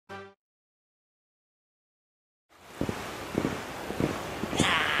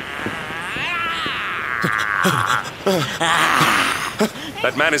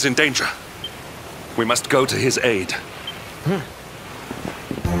That man is in danger. We must go to his aid.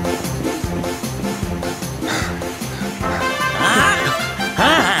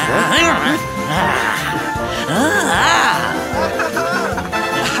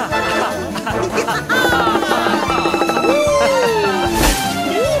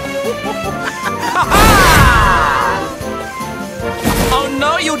 Oh,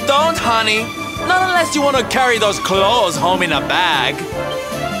 no, you don't, honey. Not unless you want to carry those clothes home in a bag.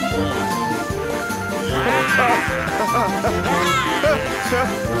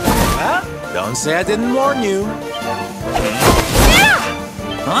 Well, don't say I didn't warn you.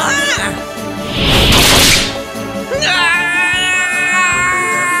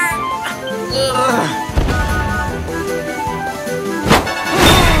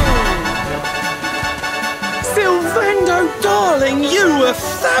 Sylvando, darling, you were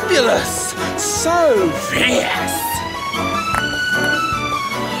fabulous! So fierce!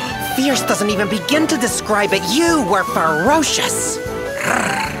 Fierce doesn't even begin to describe it. You were ferocious.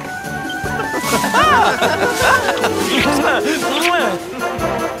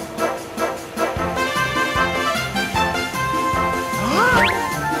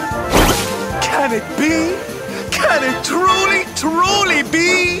 Can it be? Can it truly, truly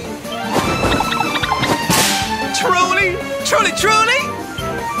be? Truly, truly, truly?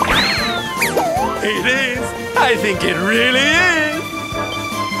 It is. I think it really is.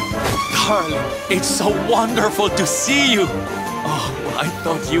 Darling, it's so wonderful to see you. Oh, I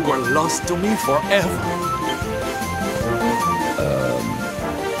thought you were lost to me forever.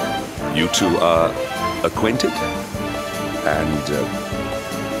 You two are acquainted? And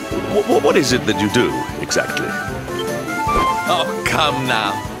what is it that you do, exactly? Oh, come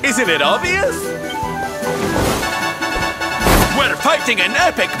now. Isn't it obvious? We're fighting an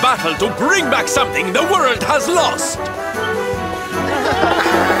epic battle to bring back something the world has lost.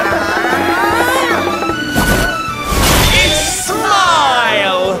 It's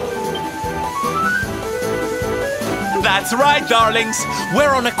Smile! That's right, darlings.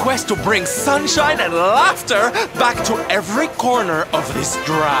 We're on a quest to bring sunshine and laughter back to every corner of this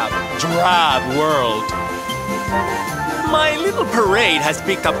drab world. My little parade has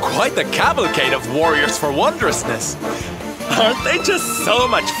picked up quite the cavalcade of warriors for wondrousness. Aren't they just so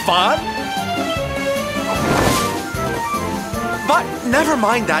much fun? But never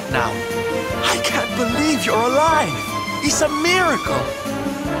mind that now. I can't believe you're alive. It's a miracle.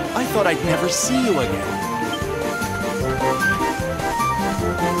 I thought I'd never see you again.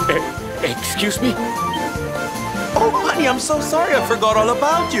 Excuse me? Oh, honey, I'm so sorry I forgot all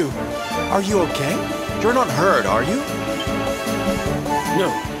about you. Are you okay? You're not hurt, are you?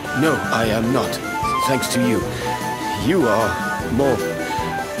 No, I am not. Thanks to you. You are more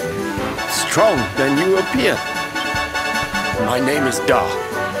strong than you appear. My name is Dar.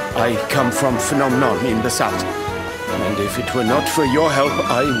 I come from Phenomenon in the south. And if it were not for your help,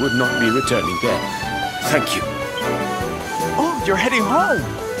 I would not be returning there. Thank you. Oh, you're heading home.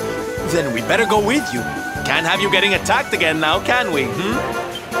 Then we better go with you. Can't have you getting attacked again now, can we?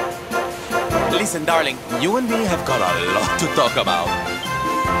 Listen, darling, you and me have got a lot to talk about.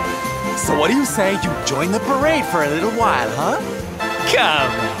 So what do you say you join the parade for a little while, huh?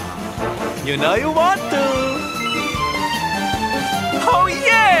 Come on. You know you want to. Oh,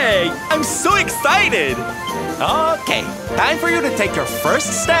 yay! I'm so excited! Okay, time for you to take your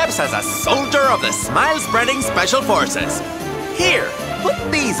first steps as a soldier of the Smile-Spreading Special Forces. Here, put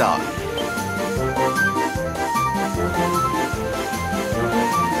these on.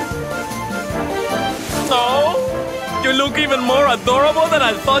 Oh, you look even more adorable than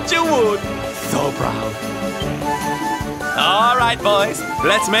I thought you would. So proud. All right, boys,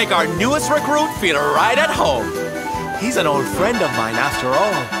 let's make our newest recruit feel right at home. He's an old friend of mine after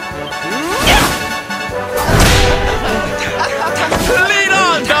all. Lead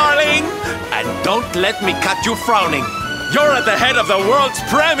on, darling! And don't let me cut you frowning. You're at the head of the world's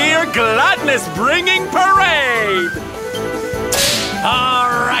premier gladness-bringing parade! All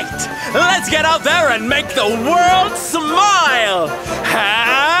right, let's get out there and make the world smile!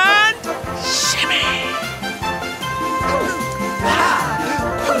 And shimmy!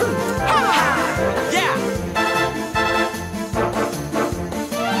 Yeah!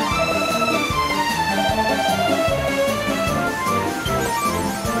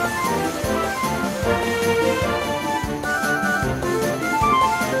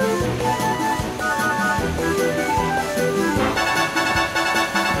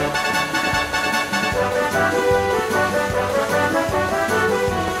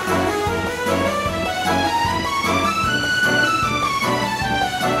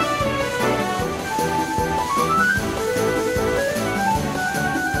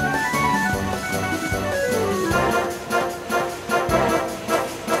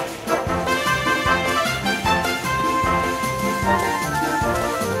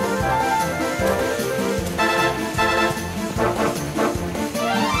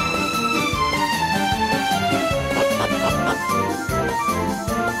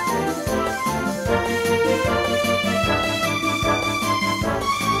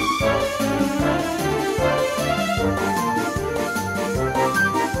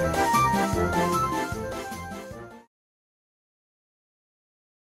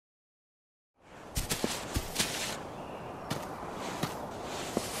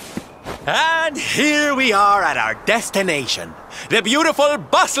 And here we are at our destination, the beautiful,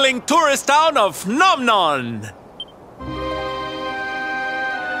 bustling tourist town of Nomnon.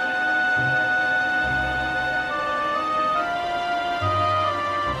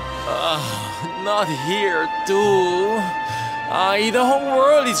 Not here, too. The whole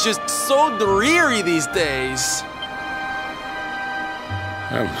world is just so dreary these days.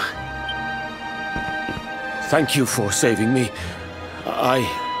 Thank you for saving me.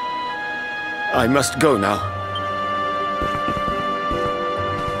 I must go now.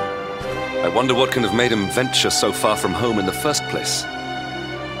 I wonder what can have made him venture so far from home in the first place.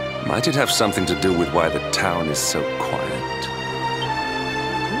 Might it have something to do with why the town is so quiet?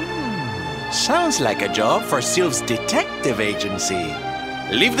 Sounds like a job for Sylv's detective agency.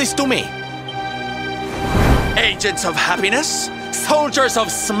 Leave this to me. Agents of happiness, soldiers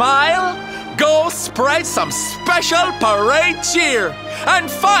of smile, go spread some special parade cheer and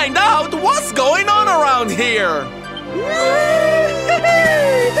find out what's going on around here.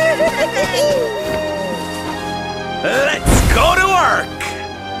 Let's go to work.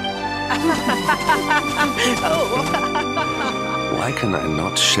 Why can I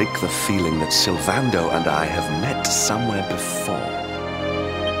not shake the feeling that Sylvando and I have met somewhere before?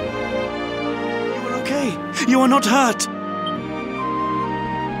 You are okay. You are not hurt.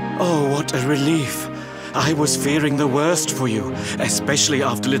 Oh, what a relief. I was fearing the worst for you, especially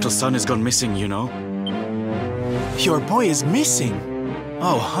after little son has gone missing, you know. Your boy is missing.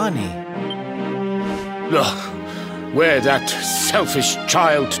 Oh, honey. Ugh. Where that selfish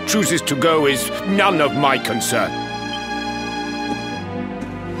child chooses to go is none of my concern.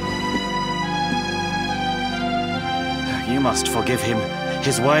 You must forgive him.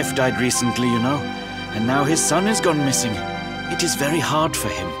 His wife died recently, you know, and now his son has gone missing. It is very hard for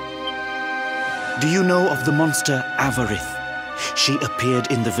him. Do you know of the monster Avarith? She appeared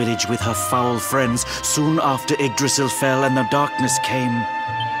in the village with her foul friends soon after Yggdrasil fell and the darkness came.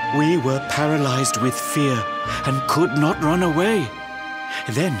 We were paralyzed with fear and could not run away.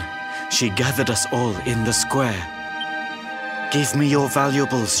 Then she gathered us all in the square. "Give me your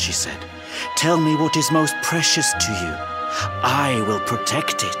valuables," she said. "Tell me what is most precious to you. I will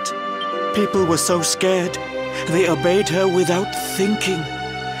protect it." People were so scared. They obeyed her without thinking.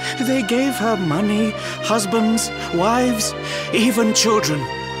 They gave her money, husbands, wives, even children.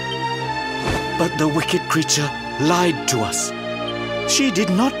 But the wicked creature lied to us. She did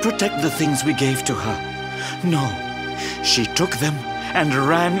not protect the things we gave to her. No, she took them and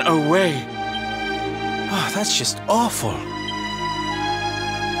ran away. Oh, that's just awful.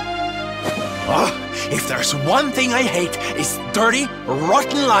 Oh, if there's one thing I hate, it's dirty,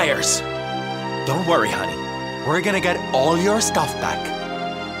 rotten liars. Don't worry, honey. We're gonna get all your stuff back.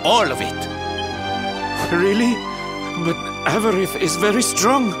 All of it. Really? But Avarith is very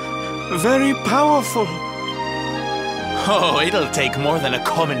strong, very powerful. Oh, it'll take more than a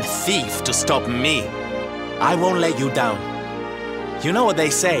common thief to stop me. I won't let you down. You know what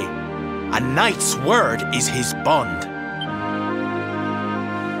they say? A knight's word is his bond.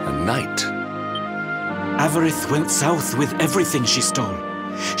 A knight? Avarith went south with everything she stole.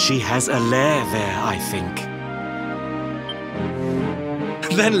 She has a lair there, I think.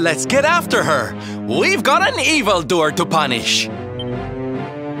 Then let's get after her. We've got an evildoer to punish.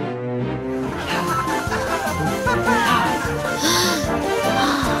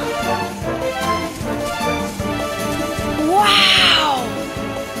 Wow!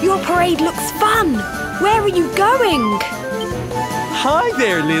 Your parade looks fun. Where are you going? Hi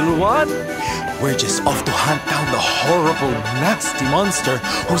there, little one. We're just off to hunt down the horrible, nasty monster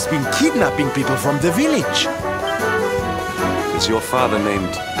who's been kidnapping people from the village. Is your father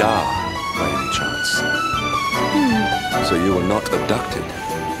named Dar, by any chance? So you were not abducted?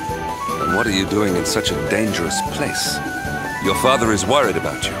 Then what are you doing in such a dangerous place? Your father is worried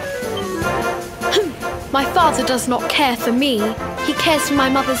about you. My father does not care for me. He cares for my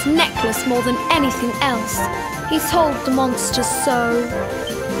mother's necklace more than anything else. He told the monster so.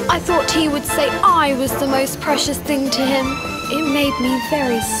 I thought he would say I was the most precious thing to him. It made me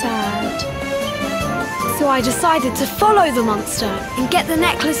very sad. So I decided to follow the monster and get the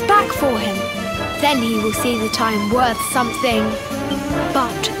necklace back for him. Then he will see that I am worth something.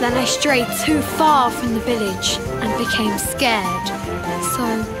 But then I strayed too far from the village and became scared. So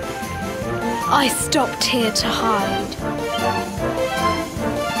I stopped here to hide.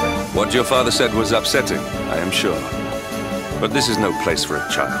 What your father said was upsetting, I am sure. But this is no place for a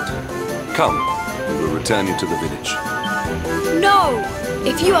child. Come, we will return you to the village. No!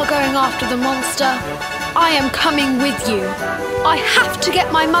 If you are going after the monster, I am coming with you. I have to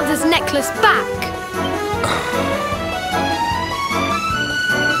get my mother's necklace back.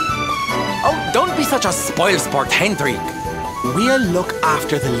 such a spoilsport, Hendrik. We'll look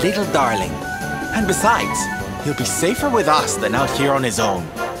after the little darling. And besides, he'll be safer with us than out here on his own.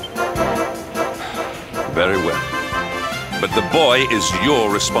 Very well. But the boy is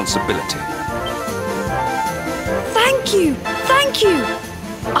your responsibility. Thank you! Thank you!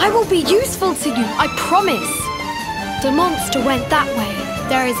 I will be useful to you, I promise. The monster went that way.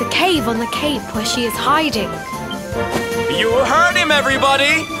 There is a cave on the cape where she is hiding. You heard him,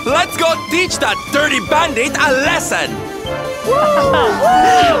 everybody! Let's go teach that dirty bandit a lesson! Woo!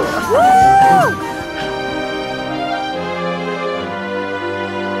 Woo! Woo!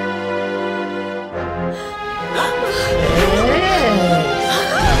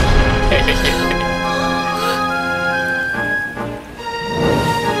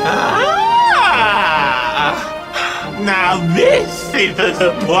 Now this is a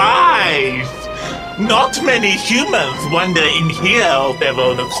surprise! Not many humans wander in here of their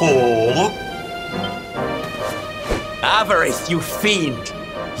own accord. Avarith, you fiend!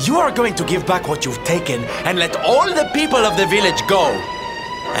 You are going to give back what you've taken and let all the people of the village go.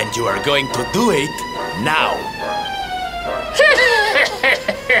 And you are going to do it now.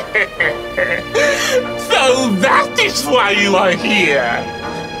 So that is why you are here!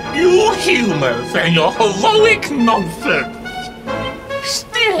 You humans and your heroic nonsense!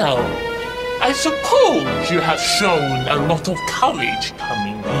 Still, I suppose you have shown a lot of courage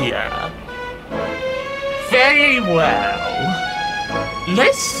coming here. Very well.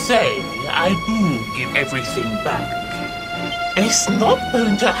 Let's say I do give everything back. It's not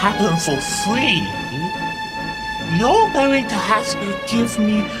going to happen for free. You're going to have to give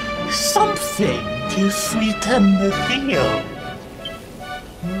me something to sweeten the deal.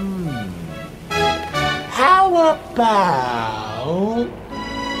 How about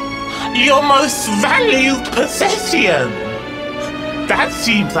your most valued possession? That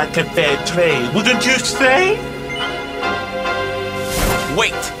seems like a fair trade, wouldn't you say?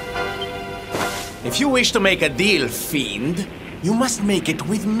 Wait! If you wish to make a deal, fiend, you must make it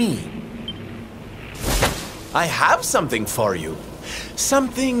with me. I have something for you.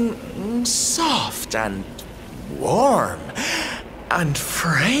 Something soft and warm and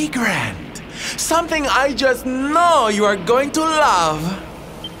fragrant. Something I just know you are going to love.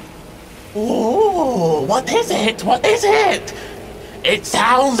 Oh, what is it? What is it? It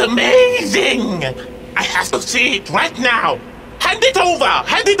sounds amazing! I have to see it right now! Hand it over!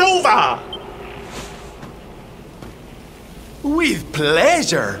 Hand it over! With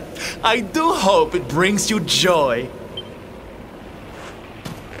pleasure. I do hope it brings you joy.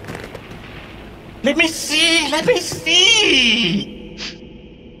 Let me see! Let me see!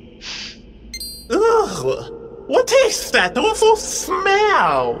 Ugh! What is that awful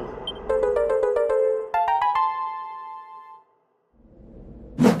smell?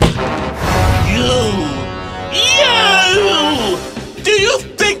 You! Do you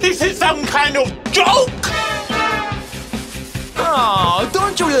think this is some kind of joke? Oh,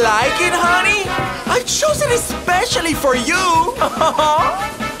 don't you like it, honey? I chose it especially for you.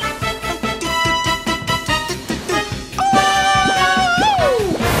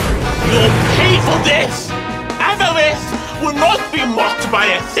 You'll pay for this! Avarith will not be mocked by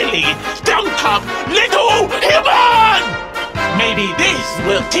a silly, dumb-up little human! Maybe this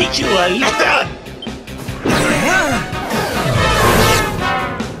will teach you a lesson!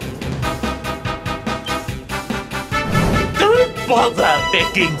 Don't bother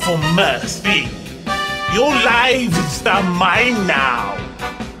begging for mercy. Your lives are mine now,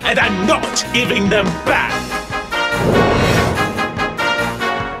 and I'm not giving them back.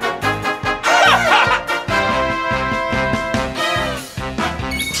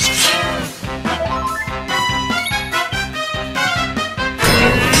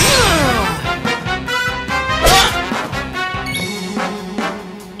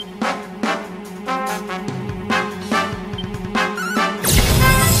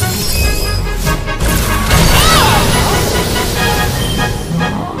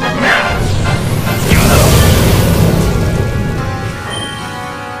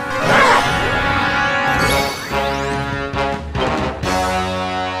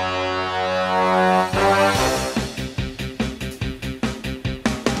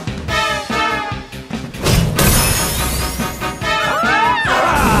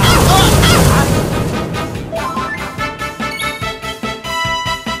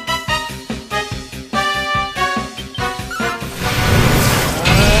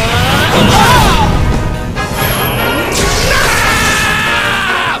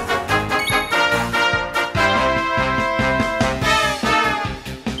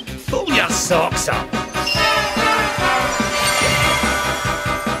 Socks up.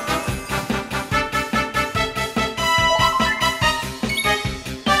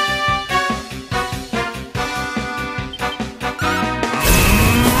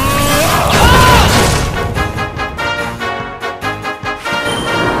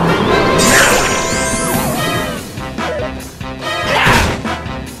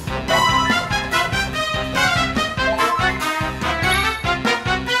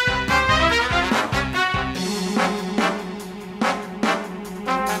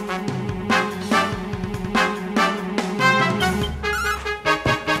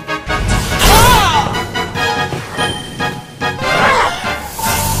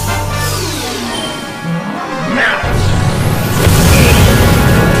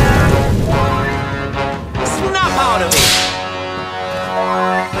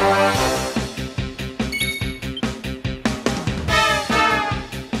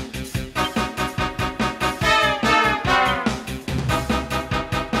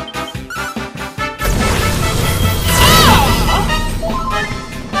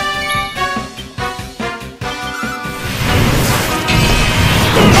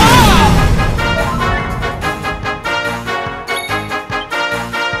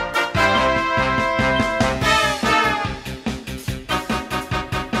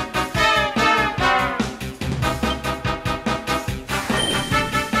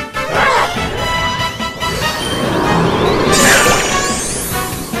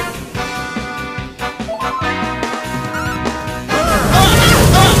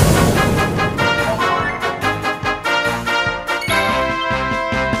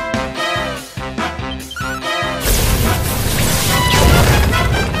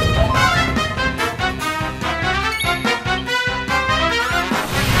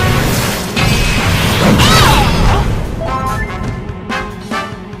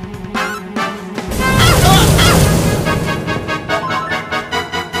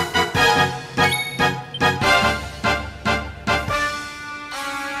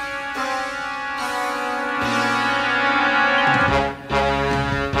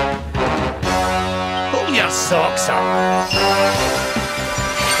 socks up.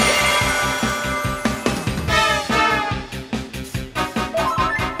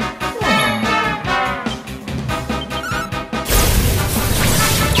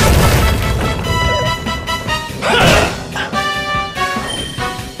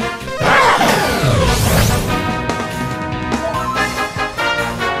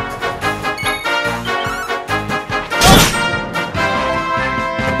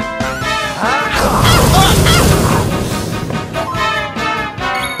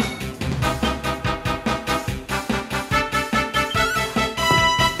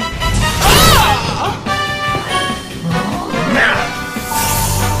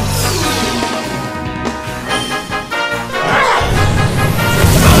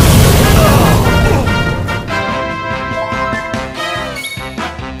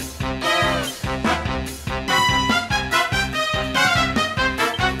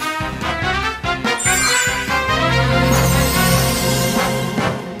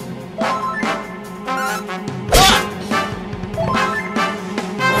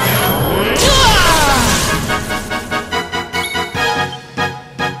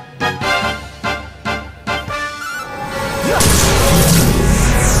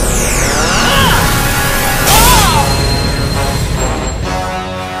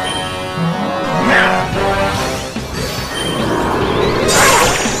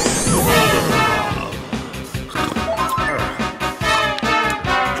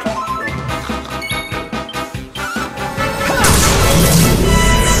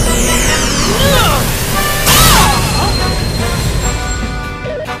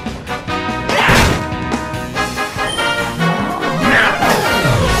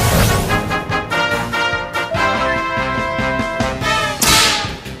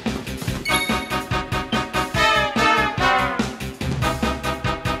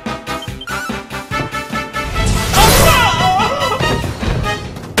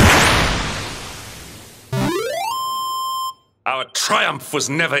 Our triumph was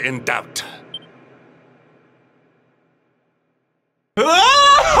never in doubt.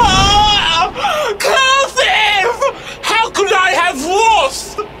 Cursive! How could I have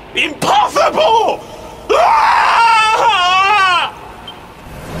lost? Impossible!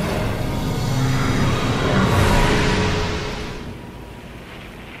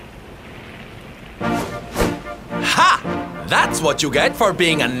 Ha! That's what you get for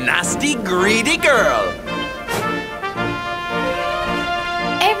being a nasty, greedy girl.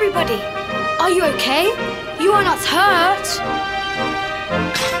 Everybody, are you okay? You are not hurt.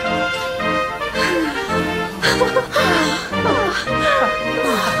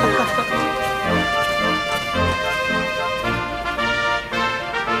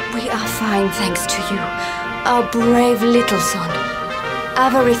 We are fine, thanks to you, our brave little son.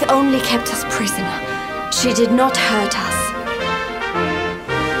 Avarith only kept us prisoner. She did not hurt us.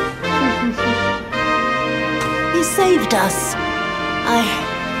 You saved us.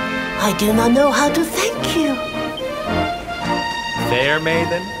 I do not know how to thank you. Fair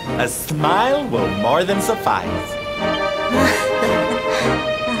maiden, a smile will more than suffice.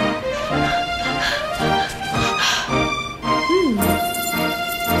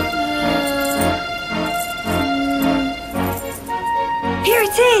 Here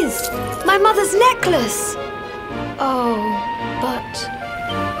it is! My mother's necklace! Oh, but...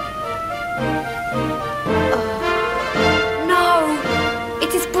 no!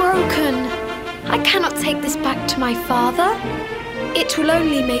 It is broken! I cannot take this back to my father. It will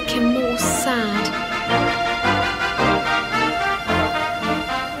only make him more sad.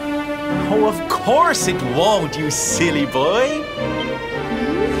 Oh, of course it won't, you silly boy!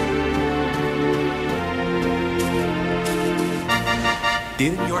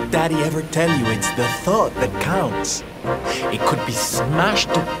 Didn't your daddy ever tell you it's the thought that counts? It could be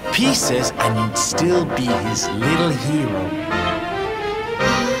smashed to pieces and you'd still be his little hero.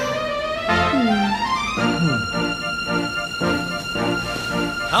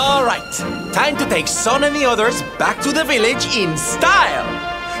 All right, time to take Son and the others back to the village in style.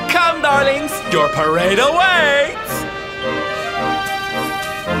 Come, darlings, your parade awaits.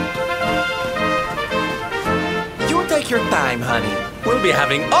 You take your time, honey. We'll be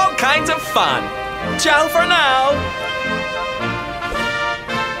having all kinds of fun. Ciao for now.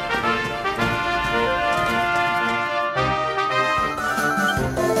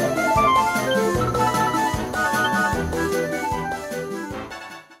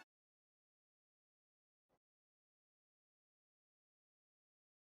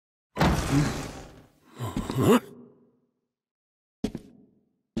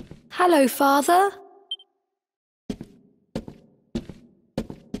 Hello, Father.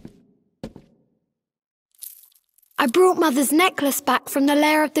 I brought Mother's necklace back from the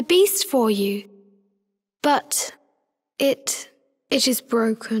lair of the beast for you. But it is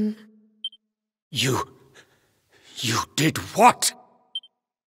broken. You did what?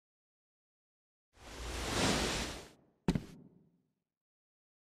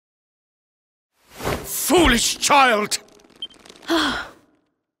 Foolish child!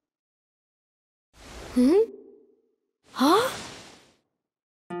 Hmm? Huh?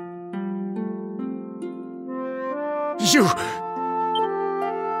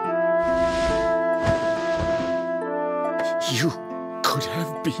 You could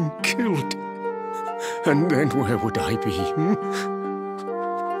have been killed. And then where would I be,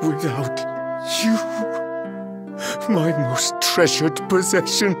 without you, my most treasured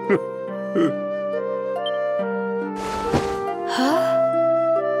possession? Huh?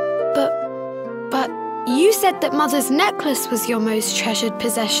 But you said that Mother's necklace was your most treasured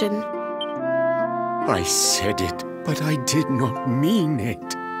possession. I said it, but I did not mean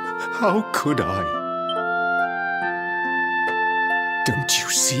it. How could I? Don't you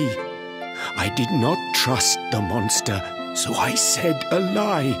see? I did not trust the monster, so I said a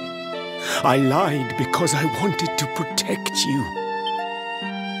lie. I lied because I wanted to protect you.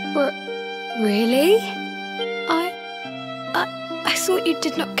 Really? I thought you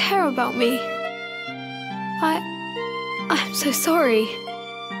did not care about me. I'm so sorry.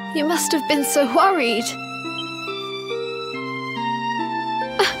 You must have been so worried.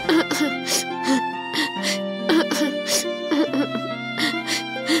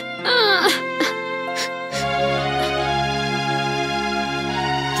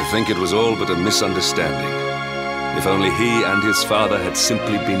 To think it was all but a misunderstanding. If only he and his father had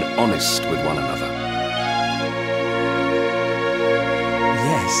simply been honest with one another.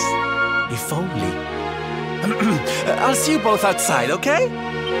 Yes, if only. I'll see you both outside, okay?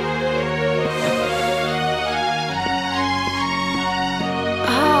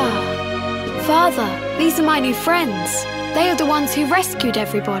 Father, these are my new friends. They are the ones who rescued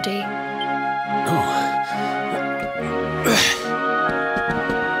everybody.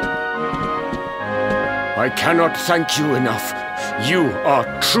 I cannot thank you enough. You are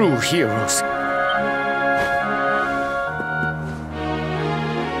true heroes.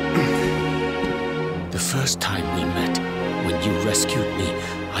 The first time we met, when you rescued me,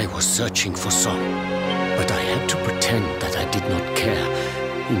 I was searching for Son. But I had to pretend that I did not care,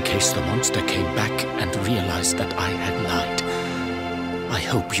 in case the monster came back and realized that I had lied. I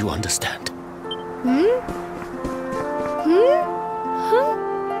hope you understand.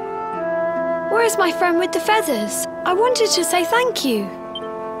 Where's my friend with the feathers? I wanted to say thank you.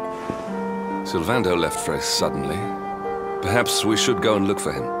 Sylvando left very suddenly. Perhaps we should go and look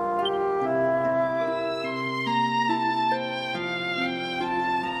for him.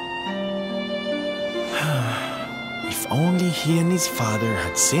 If only he and his father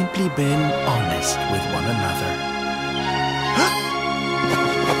had simply been honest with one another.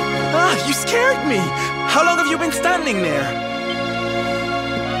 You scared me! How long have you been standing there?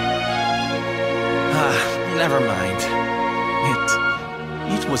 Never mind.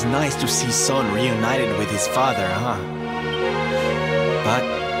 It was nice to see Son reunited with his father, huh? But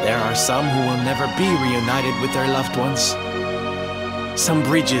there are some who will never be reunited with their loved ones. Some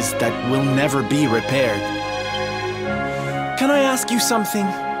bridges that will never be repaired. Can I ask you something?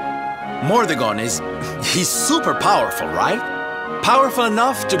 Mordegon he's super powerful, right? Powerful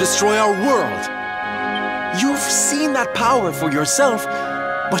enough to destroy our world. You've seen that power for yourself,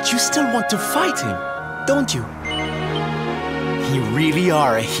 but you still want to fight him, don't you? You really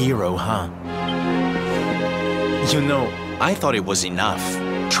are a hero, huh? You know, I thought it was enough.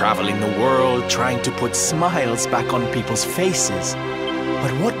 Traveling the world, trying to put smiles back on people's faces.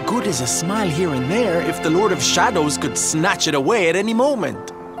 But what good is a smile here and there if the Lord of Shadows could snatch it away at any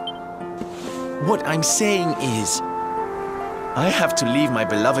moment? What I'm saying is, I have to leave my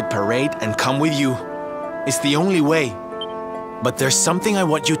beloved parade and come with you. It's the only way. But there's something I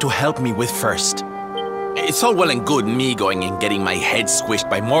want you to help me with first. It's all well and good me going and getting my head squished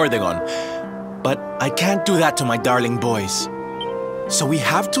by Mordegon, but I can't do that to my darling boys. So we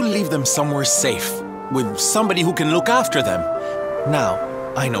have to leave them somewhere safe, with somebody who can look after them. Now,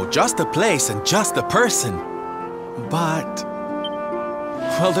 I know just the place and just the person, but...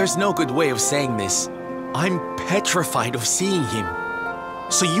 well, there's no good way of saying this. I'm petrified of seeing him.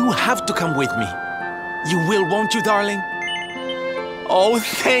 So you have to come with me. You will, won't you, darling? Oh,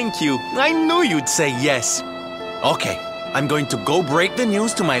 thank you. I knew you'd say yes. Okay, I'm going to go break the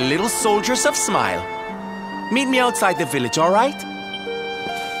news to my little soldiers of Smile. Meet me outside the village, all right?